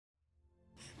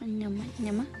Nyama,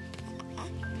 nyama.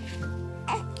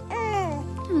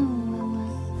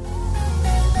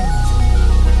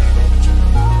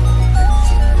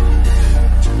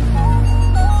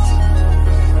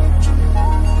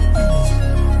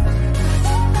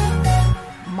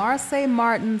 Marsai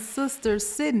Martin's sister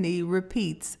Cydni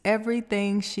repeats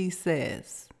everything she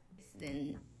says.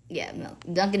 Then yeah, milk.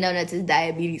 Dunkin' Donuts is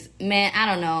diabetes. Man, I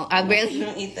don't know. We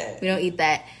don't eat that. We don't eat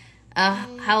that.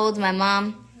 How old's my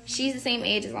mom? She's the same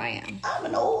age as I am. I'm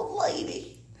an old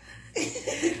lady.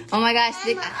 Oh my gosh.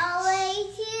 I'm an old lady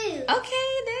too. Okay,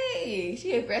 dang.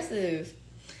 She aggressive.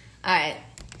 Alright.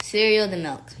 Cereal to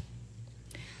milk.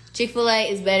 Chick-fil-A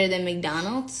is better than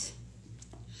McDonald's.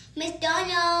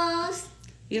 McDonald's.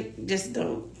 You just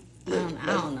don't. I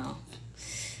don't know.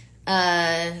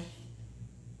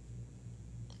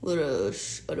 What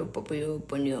else? Do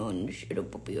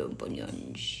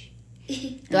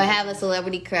I have a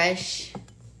celebrity crush?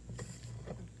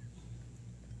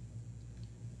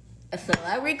 A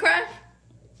celebrity crush?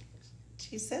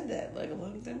 She said that like a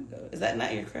long time ago. Is that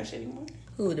not your crush anymore?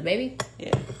 Who, the baby?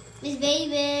 Yeah. Miss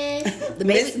Baby. The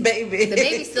Miss Baby. The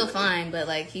baby's still fine, but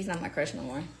like he's not my crush no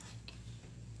more.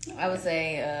 I would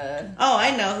say, Oh,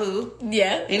 I know who.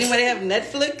 yeah. Anybody have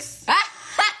Netflix? I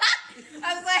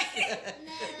was like,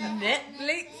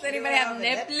 Netflix? Anybody have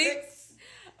Netflix?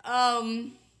 Have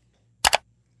I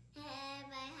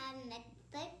have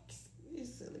Netflix? You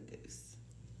silly goose.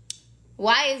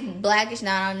 Why is Blackish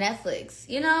not on Netflix?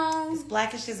 You know, It's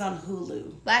Blackish is on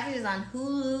Hulu. Blackish is on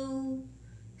Hulu.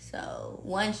 So,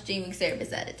 one streaming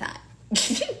service at a time.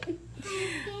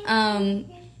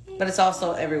 But it's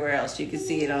also everywhere else. You can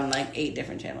see it on like 8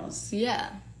 different channels. Yeah.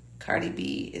 Cardi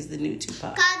B is the new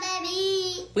Tupac. Cardi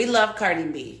B. We love Cardi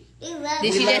B. We love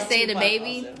Did We she love just say the Tupac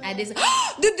baby? also. I did say,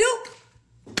 the Duke!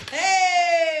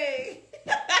 Hey!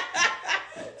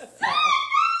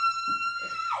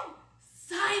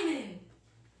 Simon!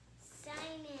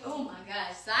 Simon. Oh my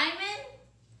gosh, Simon?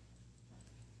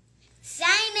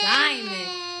 Simon.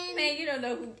 Simon. Man, you don't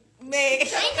know who. Man. I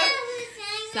know who's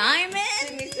Simon. Simon?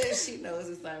 Sydney says she knows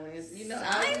who Simon is. You know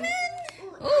Simon? Alvin?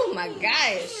 Oh my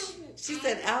gosh. She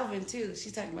said Alvin too.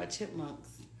 She's talking about chipmunks.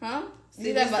 Huh? Sydney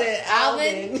You talking about said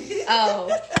Alvin? Alvin. Oh,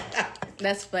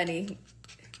 that's funny.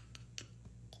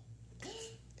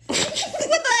 What the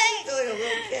heck? Like a little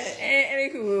cat.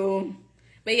 Anywho.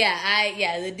 But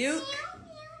yeah,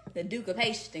 the Duke of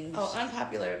Hastings. Oh,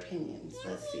 unpopular opinions.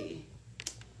 Let's see.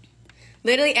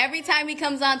 Literally every time he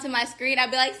comes onto my screen, I'll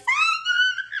be like,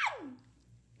 Simon!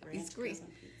 Ranch screams. goes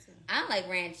on pizza. I like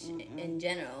ranch in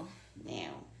general. Now,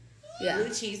 Yeah.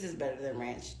 blue cheese is better than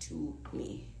ranch to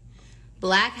me.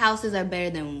 Black houses are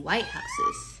better than white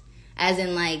houses. As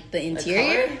in like the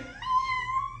interior. color?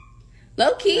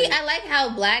 Low key, I like how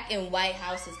black and white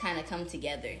houses kind of come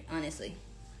together, honestly.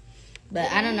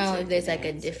 But I don't know if there's like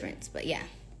a difference. But yeah.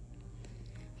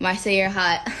 Marsai, you're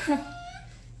hot.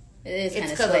 It is kind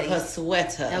It's of because sweaty. of her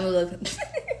sweater. I'm gonna look.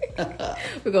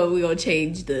 we're gonna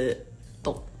change the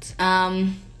thought.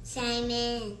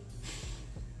 Simon.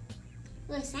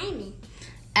 Who's Simon?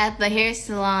 At the hair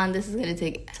salon, this is gonna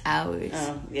take hours.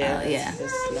 Oh, yeah. Oh, yeah.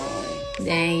 That's annoying.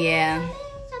 Dang, yeah.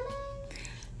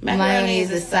 Macaroni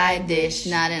is a side dish,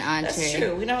 not an entree. That's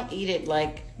true. We don't eat it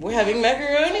like we're having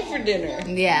macaroni for dinner.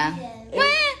 Yeah. Well,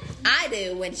 I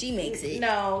do when she makes it.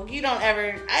 No, you don't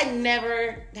ever. I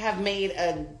never have made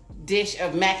a dish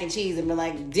of mac and cheese and been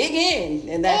like, dig in,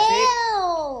 and that's it.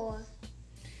 Ew.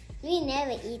 We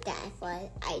never eat that,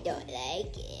 but I don't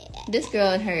like it. This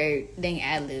girl and her dang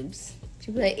ad libs.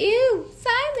 She'd be like, ew,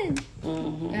 Simon.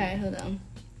 Mm-hmm. All right, hold on.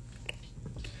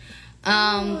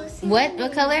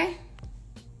 What color?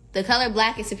 The color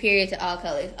black is superior to all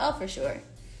colors. Oh, for sure.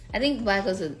 I think black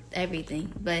goes with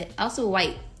everything, but also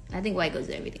white. I think white goes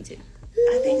with everything too.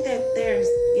 I think that there's,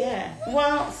 yeah.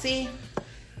 Well, see,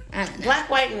 I don't know. black,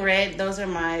 white, and red, those are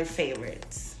my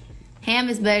favorites. Ham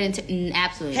is better than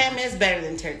absolutely. Ham is better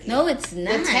than turkey. No, it's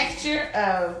not. The texture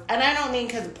of, and I don't mean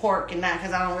because of pork and not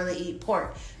because I don't really eat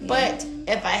pork, but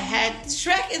if I had,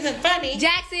 Shrek isn't funny.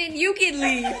 Jackson, you can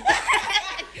leave.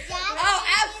 Oh,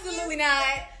 absolutely not.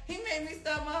 He made me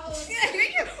stop my whole.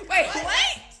 Wait,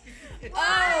 what?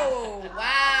 Oh,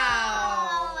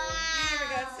 wow. You never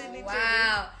got Cydni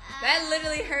Wow. That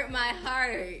literally hurt my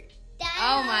heart. That's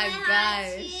Oh my not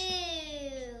gosh. too.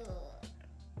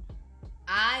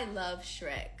 I love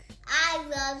Shrek. I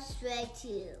love Shrek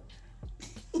too.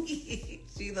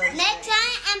 She loves Next Shrek.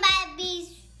 time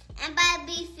I'm about to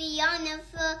be Fiona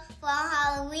for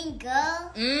Halloween,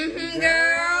 girl. Mm-hmm,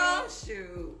 girl.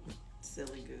 Shoot.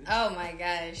 Silly goose. Oh my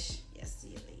gosh. Yes,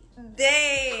 silly.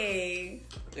 Dang.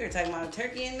 We were talking about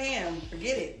turkey and lamb.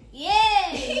 Forget it. Yeah.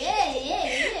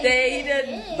 Dang, you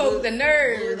done poked the Blew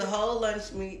nerve. the whole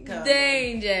lunch meat combo.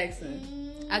 Dang,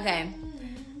 Jackson. Okay.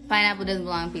 Pineapple doesn't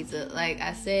belong on pizza. Like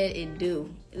I said, it do.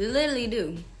 It literally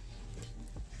do.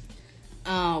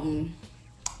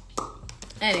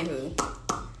 Anywho.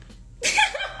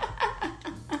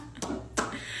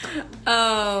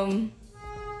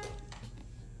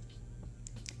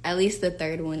 At least the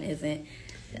third one isn't.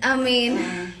 I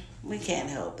mean, we can't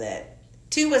help that.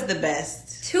 2 was the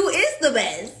best. 2 is the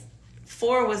best.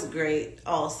 4 was great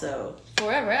also.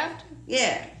 Forever After?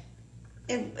 Yeah.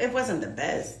 It wasn't the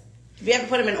best. If you had to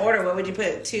put them in order, what would you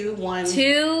put? 2, 1?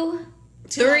 2,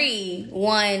 3,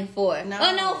 1, 4. No.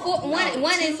 Oh no, 4.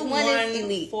 One 2, is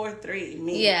elite. 4, 3.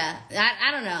 Me. Yeah,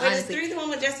 I don't know. Wait, honestly. is 3 the one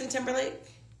with Justin Timberlake?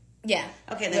 Yeah.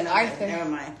 Okay, then With Arthur. never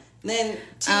mind. Then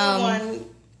 2, 1,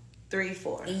 3,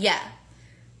 4. Yeah.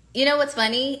 You know what's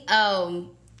funny?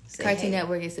 Say Cartoon hey.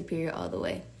 Network is superior all the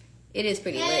way. It is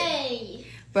pretty lit. Hey.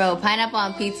 Bro, pineapple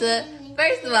on pizza.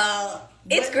 First of all,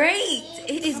 it's What? great.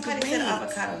 It is Somebody great. said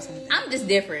avocado or something. I'm just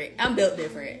different. I'm built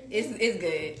different. It's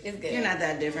good. It's good. You're not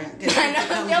that different. 'Cause I know,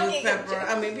 pizza comes I'm with joking. pepper.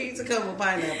 I mean, pizza comes with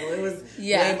pineapple. It was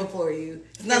Yeah. way before you.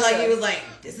 It's not For like sure. you was like,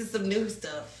 this is some new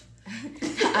stuff.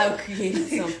 I'll create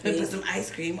We put something. some ice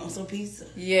cream on some pizza.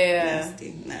 Yeah.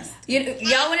 Nasty.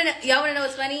 Y'all wanna know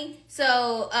what's funny?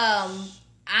 So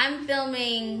I'm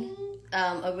filming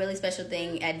a really special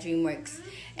thing at DreamWorks,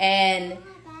 and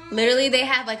literally they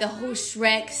have like a whole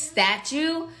Shrek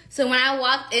statue. So when I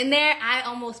walked in there, I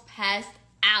almost passed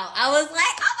out. I was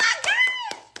like, oh my god,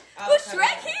 was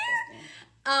Shrek here?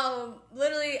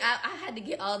 Literally I had to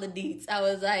get all the deets. I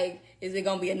was like, is it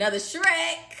gonna be another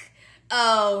Shrek?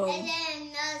 And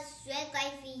then Shrek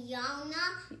like Fiona,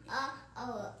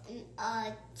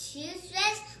 2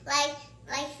 Shreks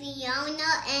like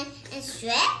Fiona and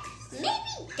Shrek. Maybe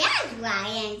that's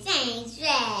why I'm saying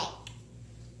Shrek.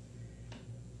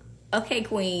 Okay,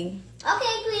 Queen.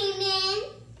 Okay, Queen Man.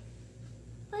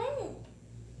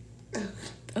 What?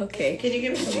 Okay. Can you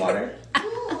give me some water? Ooh,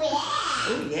 yeah.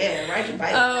 Oh yeah, ride your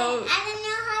bike. Oh, I don't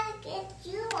know how to get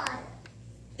you water.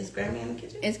 Is Grammy in the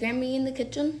kitchen? is Grammy in the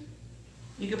kitchen?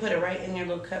 You can put it right in your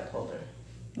little cup holder.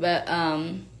 But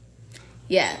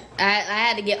yeah, I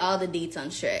had to get all the deets on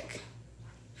Shrek,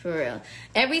 for real.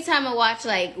 Every time I watch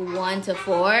like 1 to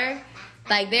 4,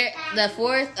 like the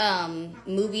fourth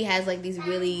movie has like these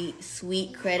really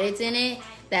sweet credits in it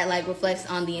that like reflects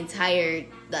on the entire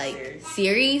like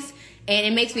series, and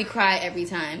it makes me cry every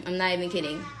time. I'm not even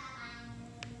kidding.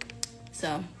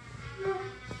 So,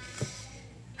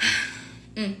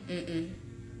 Shrek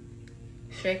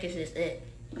is just it.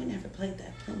 We never played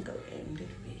that Plinko game, did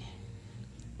we?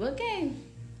 What game?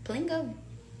 Plingo.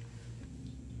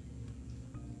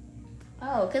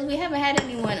 Oh, because we haven't had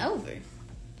anyone over.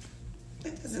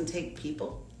 It doesn't take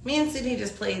people. Me and Cydni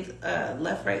just played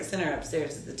left, right, center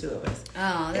upstairs as the 2 of us.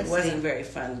 Oh, that's It wasn't sweet. very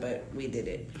fun, but we did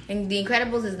it. And The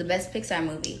Incredibles is the best Pixar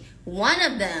movie. One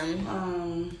of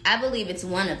them, I believe it's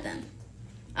one of them.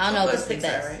 I don't know if it's the Pixar,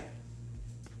 best. right?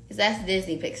 Because that's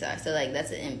Disney Pixar, so like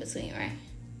that's an in between, right?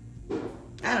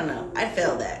 I don't know. I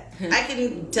failed that. I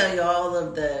can tell you all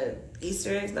of the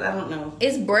Easter eggs, but I don't know.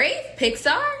 Is Brave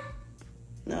Pixar?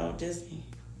 No, Disney.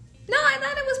 No, I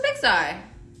thought it was Pixar.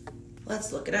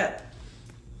 Let's look it up.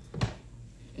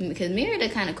 Because Mirror, they're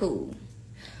kind of cool.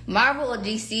 Marvel or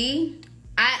DC,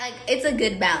 I like. It's a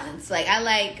good balance. Like I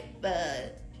like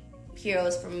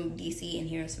heroes from DC and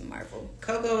heroes from Marvel.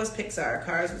 Coco was Pixar.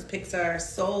 Cars was Pixar.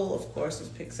 Soul, of course, was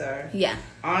Pixar. Yeah.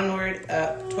 Onward,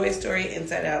 Up, Toy Story,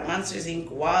 Inside Out, Monsters Inc.,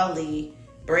 WALL-E.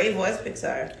 Brave was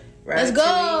Pixar. Let's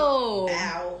go.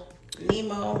 Ow.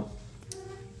 Nemo. All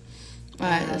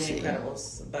right, let's The see.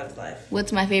 Incredibles. A Bug's Life.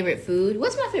 What's my favorite food?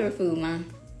 What's my favorite food, Mom?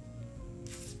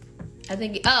 I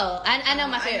think. Oh, I know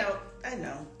my favorite. I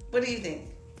know. What do you think?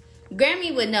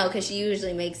 Grammy would know because she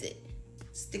usually makes it.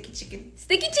 Sticky chicken.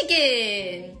 Sticky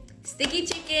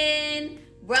chicken,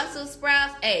 Brussels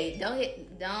sprouts. Hey,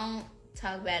 don't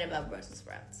talk bad about Brussels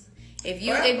sprouts. If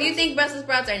you think Brussels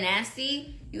sprouts are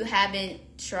nasty, you haven't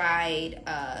tried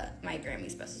my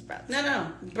Grammy's Brussels sprouts.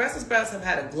 No. Brussels sprouts have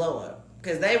had a glow up.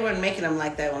 Because they weren't making them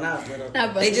like that when I was little.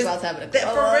 Not Brussels sprouts having a glow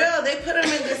For up. real, they put them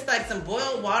in just like some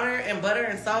boiled water and butter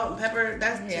and salt and pepper.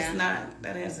 That's Yeah. just not,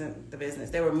 that isn't the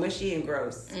business. They were mushy and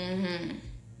gross. Mm-hmm.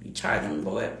 You try them,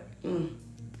 boy.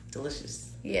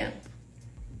 Delicious. Yeah,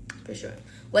 for sure.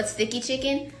 What's sticky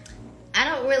chicken? I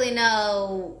don't really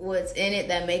know what's in it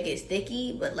that make it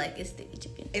sticky, but like it's sticky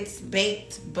chicken. It's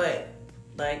baked, but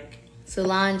like,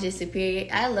 Solange is superior.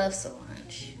 I love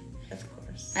Solange. of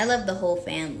course. I love the whole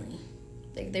family.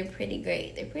 Like they're pretty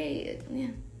great. They're pretty, yeah.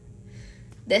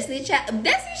 Destiny Child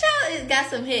has got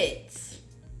some hits.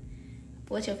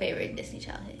 What's your favorite Destiny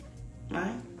Child hit?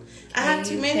 Mine? I have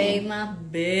too many. You pay my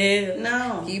bills.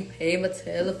 No. You pay my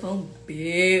telephone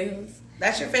bills.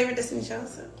 That's your favorite Destiny Child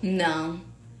song? No.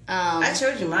 I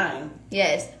showed you mine.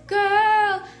 Yes.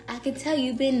 Girl, I can tell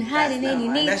you've been hiding and you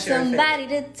mine. need That's your somebody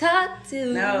to talk to.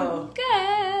 No.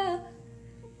 Girl.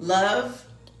 Love.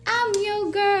 I'm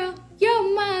your girl.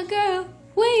 You're my girl.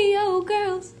 We old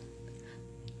girls.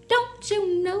 Don't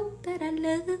you know that I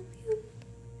love you?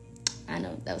 I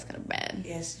know that was kind of bad.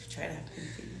 Yes, you try to have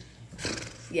food.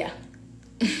 Yeah.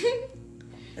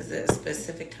 Is it a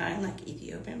specific kind, like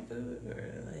Ethiopian food,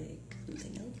 or like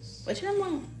something else? What you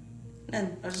want?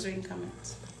 None. I was just reading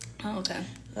comments. Oh, okay.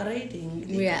 Rating.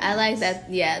 Yeah, I like that.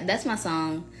 Yeah, that's my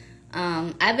song.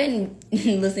 I've been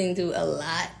listening to a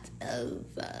lot of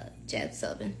Jazz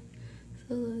Sullivan.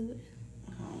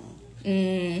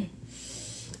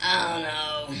 I don't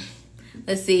know.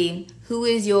 Let's see. Who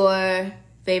is your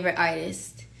favorite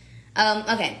artist?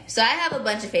 Okay, so I have a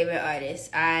bunch of favorite artists.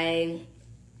 I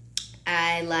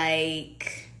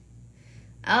like.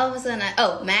 All of a sudden,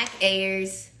 Mac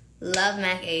Ayers. Love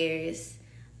Mac Ayers.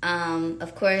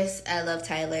 Of course, I love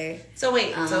Tyler. So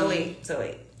wait. So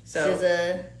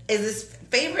SZA. Is this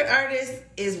favorite artist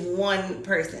is one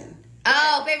person?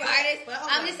 Oh, favorite artist. But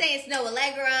hold I'm on. just saying Snow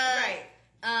Allegra. Right.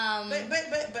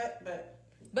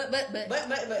 But. I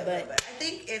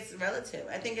think it's relative.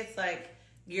 I think it's like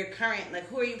your current, like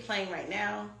who are you playing right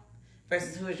now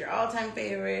versus who is your all-time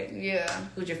favorite? Yeah.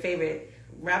 Who's your favorite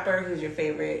rapper? Who's your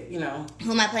favorite, Who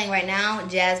am I playing right now?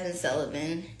 Jasmine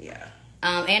Sullivan. Yeah.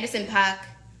 Anderson .Paak.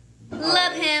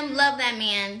 Love him. Love that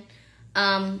man.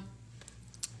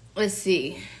 Let's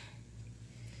see.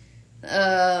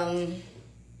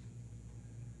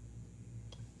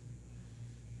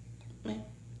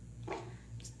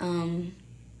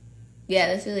 Yeah,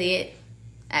 that's really it.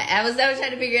 I was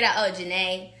trying to figure it out. Oh,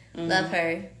 Janae. Love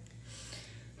her.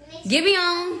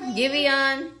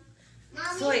 Giveon.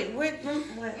 So wait, what? I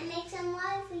make some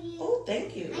water for you. Oh,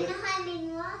 thank you. I know how to make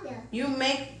water. You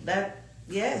make that,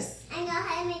 yes. I know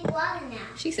how to make water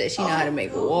now. She said she know how to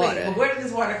make Wait, water. but where did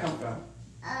this water come from?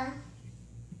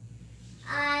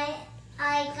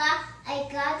 I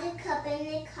got the cup in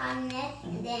the cabinet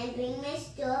and then bring my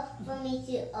store for me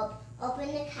to open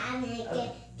the cabinet,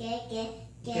 get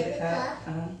the cup,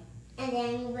 and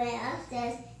then went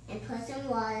upstairs and put some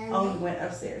water. Oh, you went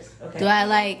upstairs. Okay. Do I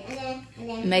like and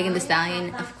then Megan Thee put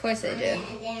Stallion? the Of course I do.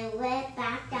 And then went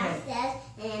back downstairs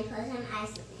and then put some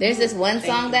ice. There's this one Thank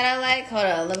song you. that I like. Hold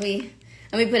on, let me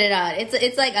put it on.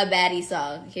 It's like a baddie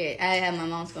song. Here, I have my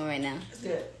mom's phone right now. It's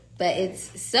good. But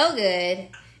it's so good.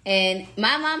 And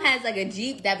my mom has like a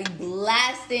Jeep that be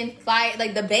blasting fire,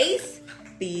 like the bass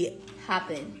be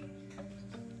hopping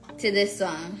to this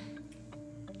song.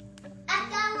 I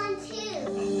got one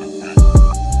too.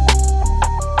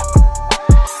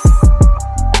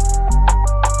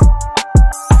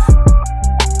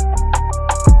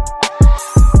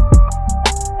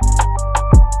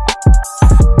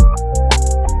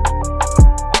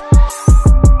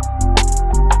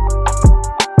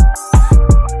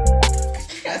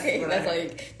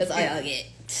 That's all y'all get.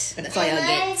 That's all y'all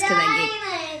get. It's because I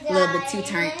get a little bit too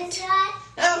turned.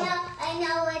 I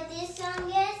know what this song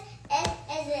is.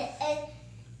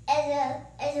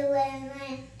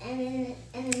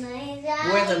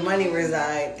 Where the money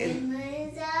reside.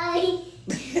 Reside.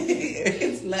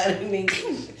 It's not in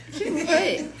English.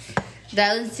 Good.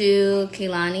 Dollars to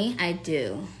Kehlani, I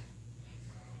do.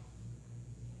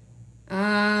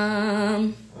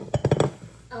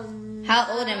 How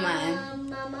old am I?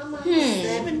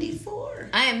 74.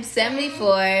 I am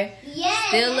 74. Yeah.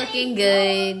 Still looking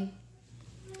good.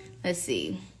 Let's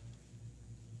see.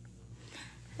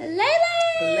 Lele.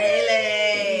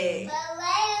 Lele.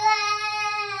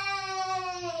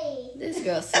 This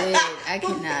girl Sid, I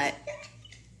cannot.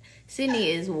 Cydni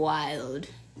is wild.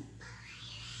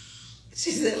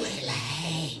 She said Lele.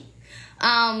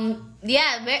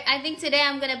 Yeah, I think today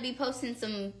I'm gonna be posting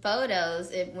some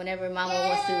photos whenever Mama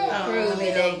wants to approve the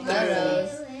day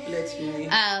photos. Literally.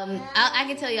 I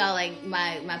can tell y'all like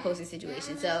my posting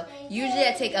situation. So usually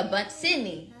I take a bunch.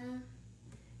 Cydni.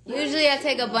 Usually I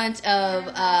take a bunch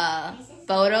of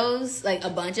photos, like a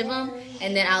bunch of them,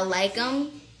 and then I'll like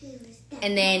them.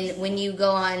 And then when you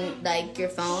go on like your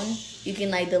phone, you can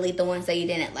like delete the ones that you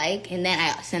didn't like, and then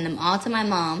I send them all to my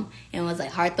mom and was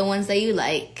like heart the ones that you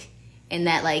like and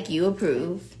that like you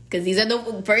approve, because these are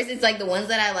the first. It's like the ones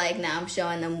that I like. Now I'm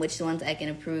showing them which ones I can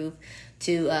approve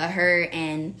to her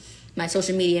and my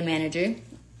social media manager,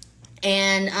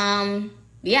 and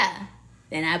yeah,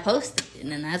 then I post it,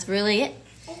 and then that's really it.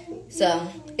 So,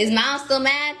 is Miles still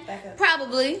mad?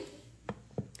 Probably.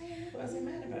 What was he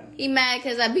mad about? He mad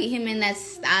because I beat him in that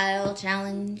style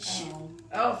challenge.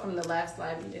 Oh, from the last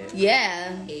live you did?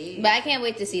 Yeah. But I can't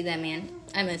wait to see that man.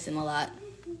 I miss him a lot.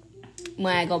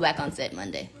 When I go back on set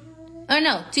Monday. Or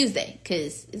no, Tuesday,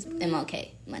 because it's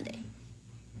MLK Monday.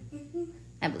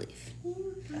 I believe.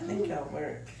 I think y'all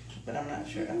work, but I'm not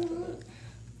sure. I have to look.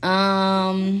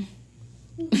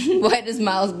 Why does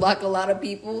Miles block a lot of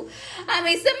people? I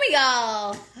mean, some of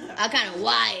y'all are kind of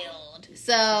wild.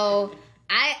 So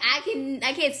I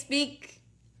can't speak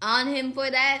on him for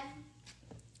that.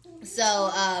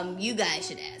 So you guys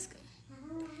should ask him.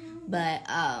 But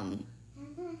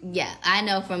yeah, I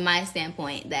know from my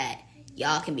standpoint that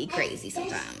y'all can be crazy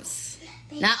sometimes.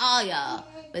 Not all y'all,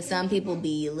 but some people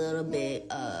be a little bit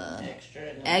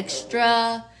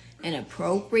extra,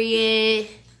 inappropriate.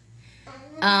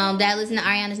 Did I listen to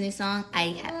Ariana's new song?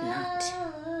 I have not.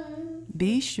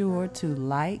 Be sure to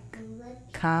like,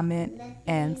 comment,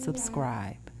 and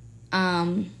subscribe.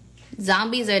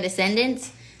 Zombies or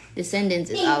Descendants?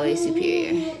 Descendants is always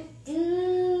superior.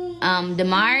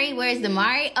 Damari, where's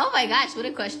Damari? Oh my gosh, what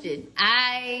a question.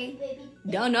 I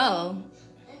don't know.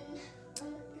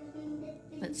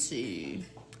 Let's see.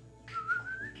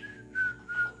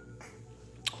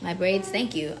 My braids,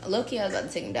 thank you. Low-key, I was about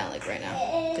to take them down like right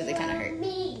now because they kind of hurt.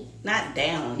 Not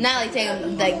down. Not like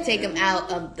take them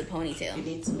out of the ponytail. You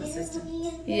need some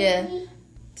assistance. Yeah.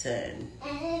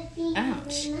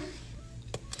 Ouch.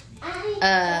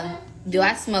 Do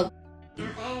I smoke?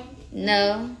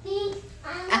 No.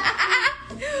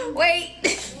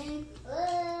 Wait.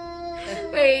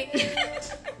 Wait.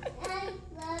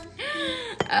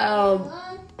 No.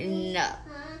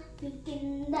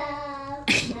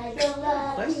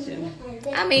 Question.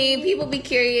 I mean, people be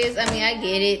curious. I mean, I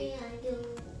get it.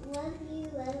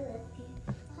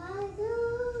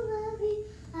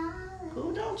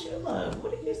 Who don't you love?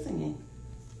 What are you singing?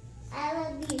 I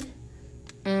love you.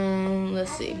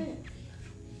 Let's see.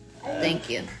 Thank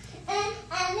you.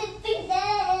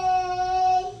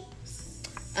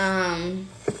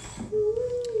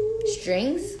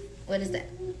 Strings? What is that?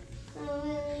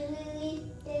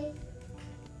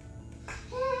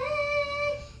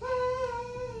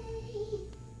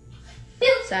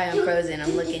 Sorry, I'm frozen.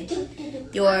 I'm looking.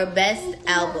 Your best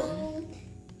album.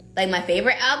 Like my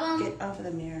favorite album? Get off of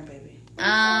the mirror, baby.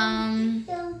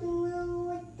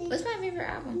 What's my favorite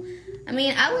album? I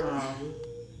mean, I would.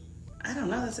 I don't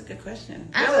know. That's a good question.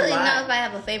 I don't really know if I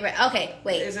have a favorite. Okay,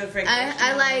 wait. There's a favorite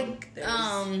I like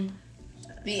album.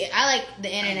 I like the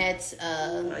Internet's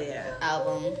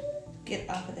album. Get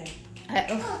off of there.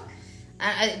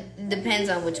 I depends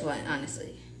on which one,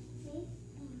 honestly.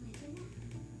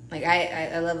 Like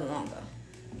I love them all though.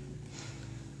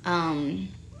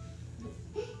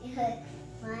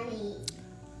 Funny.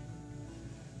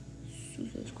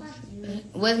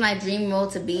 What's my dream role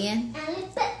to be in?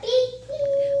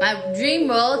 My dream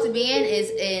role to be in is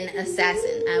an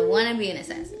assassin. I want to be an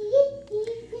assassin.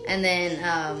 And then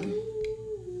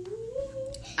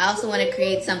I also want to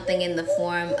create something in the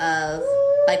form of,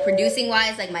 like, producing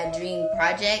wise, like my dream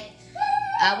project.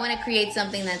 I want to create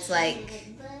something that's like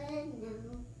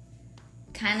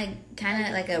kind of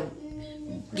like a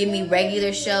give me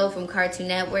regular show from Cartoon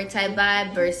Network type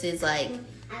vibe versus like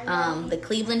the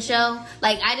Cleveland show.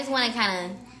 Like, I just want to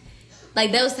kind of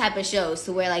like those type of shows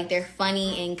to where like they're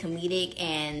funny and comedic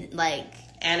and like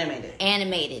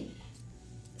animated.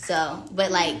 So,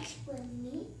 but like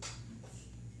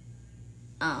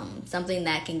something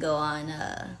that can go on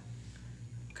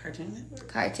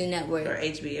Cartoon Network or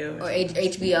HBO or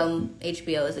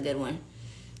HBO is a good one.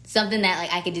 Something that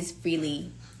like I could just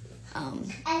freely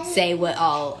say what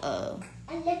all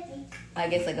I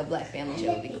guess like a Black family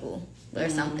show would be cool or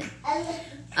something.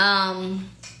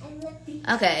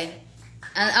 Okay.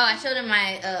 I showed her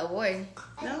my award.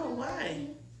 No, why?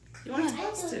 You weren't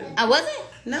supposed to. I wasn't?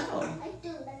 No.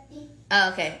 Oh,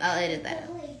 okay. I'll edit that out.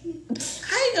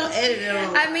 How you gonna edit it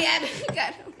on? I mean,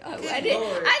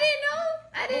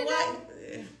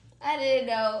 I didn't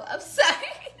know. I'm sorry.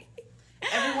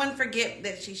 Everyone forget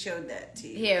that she showed that to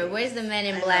you. Here, where's the Men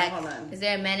in Black? Hold on. Is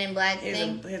there a Men in Black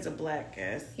thing? Here's a black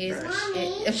ass.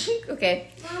 Okay.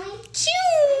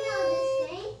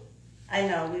 I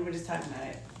know. We were just talking about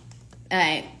it. All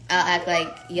right. I'll act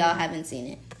like y'all haven't seen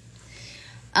it.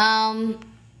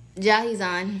 Jahi's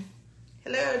on.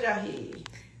 Hello, Jahi.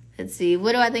 Let's see.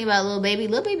 What do I think about Lil Baby?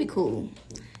 Lil Baby cool.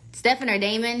 Stefan or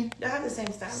Damon? They have the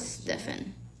same style.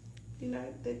 Stefan. You know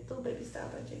the Lil Baby style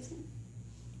by Jason?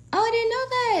 Oh, I didn't know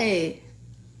that.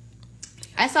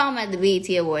 I saw him at the BET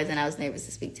Awards, and I was nervous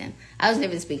to speak to him. I was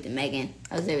nervous to speak to Megan.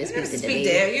 I was nervous to speak to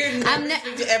David. You're nervous to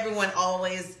speak to everyone,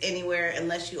 always, anywhere,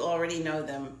 unless you already know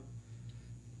them.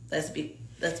 Let's be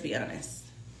honest.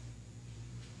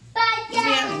 Let's be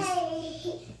honest.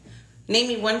 Name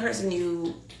me one person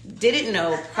you didn't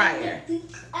know prior,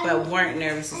 but weren't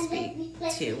nervous to speak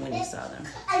to when you saw them.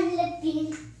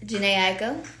 Janae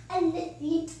Aiko.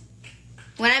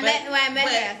 When I met her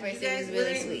at first, it was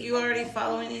really sweet. You already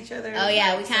following each other? Oh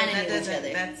yeah, we kind of knew each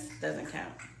other. That doesn't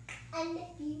count. I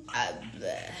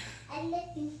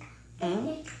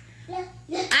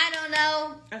don't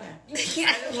know. Okay. I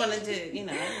just wanted to,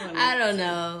 I don't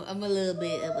know. I'm a little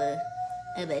bit of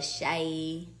a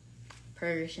shy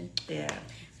person. Yeah.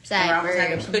 Shy I'm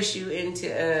trying to person. push you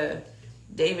into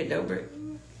David Dobrik.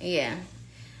 Yeah.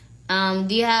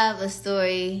 Do you have a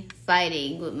story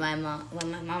fighting with my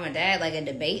mom and dad, like a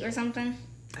debate or something?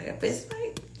 Like a fist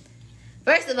fight?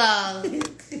 First of all,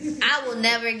 I will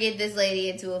never get this lady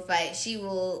into a fight. She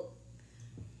will.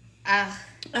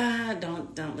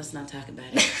 Let's not talk about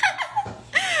it.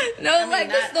 No,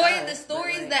 the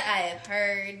stories that I have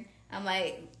heard. I'm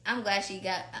like, I'm glad she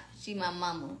my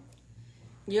mama.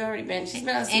 She's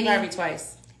been on Steve Harvey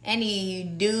twice. Any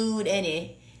dude, and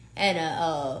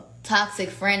a toxic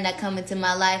friend that come into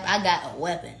my life, I got a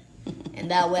weapon.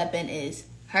 And that weapon is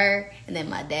her and then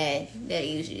my dad. That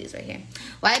usually is right here.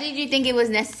 Why did you think it was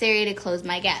necessary to close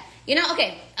my gap?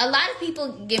 Okay, a lot of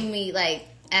people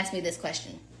ask me this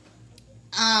question.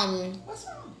 What's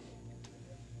wrong?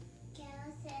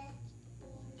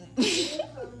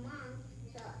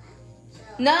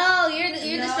 No,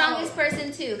 you're the strongest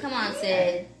person too. Come on,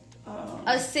 Sid. Oh,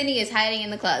 Cydni is hiding in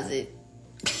the closet.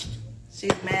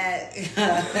 She's mad.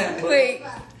 Wait.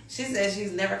 She said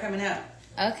she's never coming out.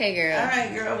 Okay, girl. All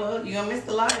right, girl. Well, you're gonna miss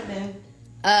the live then.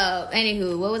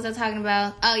 Anywho, what was I talking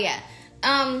about? Oh yeah.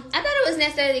 I thought it was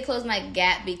necessary to close my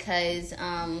gap because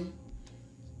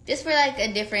just for like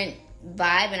a different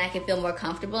vibe and I could feel more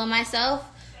comfortable in myself.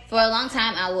 For a long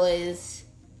time I was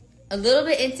a little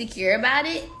bit insecure about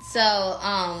it. So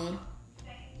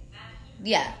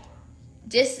yeah.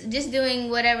 Just doing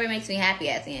whatever makes me happy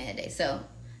at the end of the day. So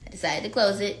I decided to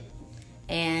close it.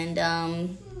 And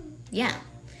yeah.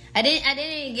 I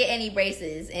didn't get any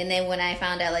braces, and then when I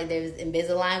found out like there was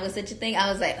Invisalign was such a thing, I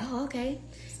was like, oh okay.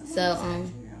 So your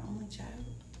only child.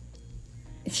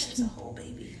 There's a whole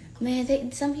baby.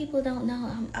 Man, some people don't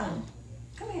know.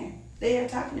 Come here. They are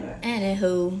talking to her.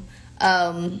 Anywho, They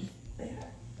are.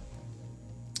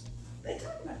 They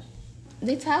talking about you.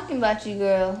 they talking about you,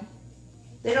 girl.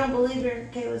 They don't believe you're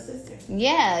Kayla's sister.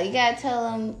 Yeah, you gotta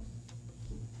tell them.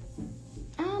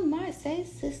 I'm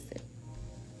Marsai's sister.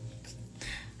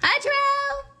 Hi,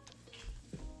 Trell.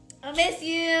 I miss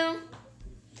you.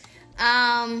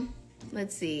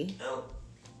 Let's see. Oh.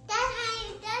 That's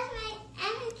my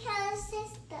Kayla's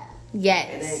sister.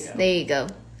 Yes, Okay, there you go.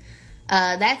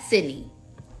 That's Cydni.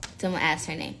 Someone asked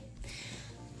her name.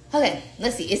 Okay,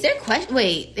 let's see. Is there question?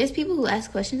 Wait, there's people who ask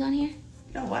questions on here?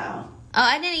 Oh, wow. Oh,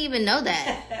 I didn't even know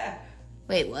that.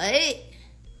 Wait, what?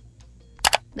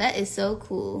 That is so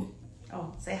cool.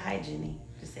 Oh, say hi, Jenny.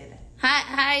 Just say that.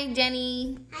 Hi,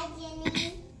 Jenny. Hi,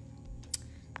 Jenny.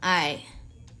 All right.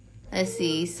 Let's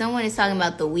see. Someone is talking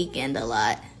about The Weeknd a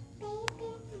lot.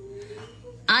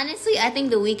 Honestly, I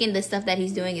think The Weeknd, the stuff that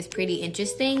he's doing is pretty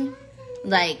interesting.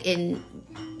 Like, and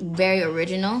very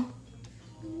original.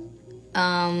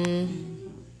 I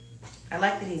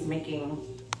like that he's making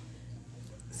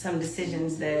some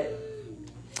decisions that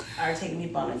are taking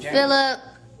people on a journey. Philip.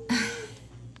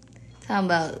 Talking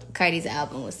about Cardi's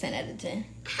album was 10 out of 10.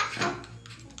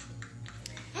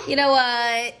 You know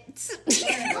what?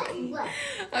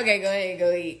 Okay, go ahead,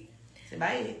 go eat. Say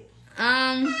bye.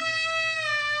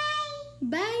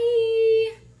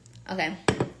 Bye. Okay.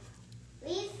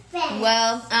 We friends.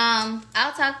 Well,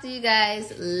 I'll talk to you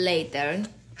guys later.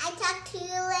 I talk to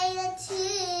you later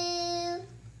too.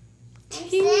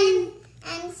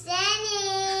 I'm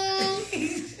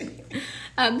Sunny.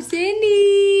 I'm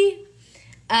Cindy.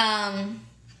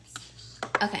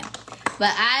 Okay.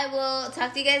 But I will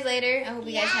talk to you guys later. I hope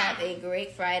you guys have a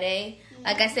great Friday.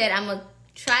 Like I said, I'm going to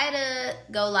try to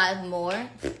go live more.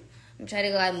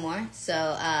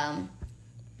 So,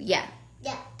 yeah.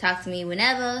 Yeah. Talk to me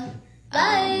whenever.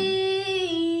 Bye.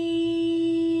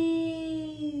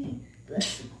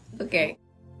 Okay.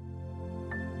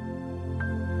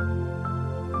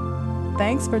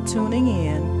 Thanks for tuning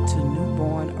in to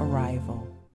Newborn Arrival.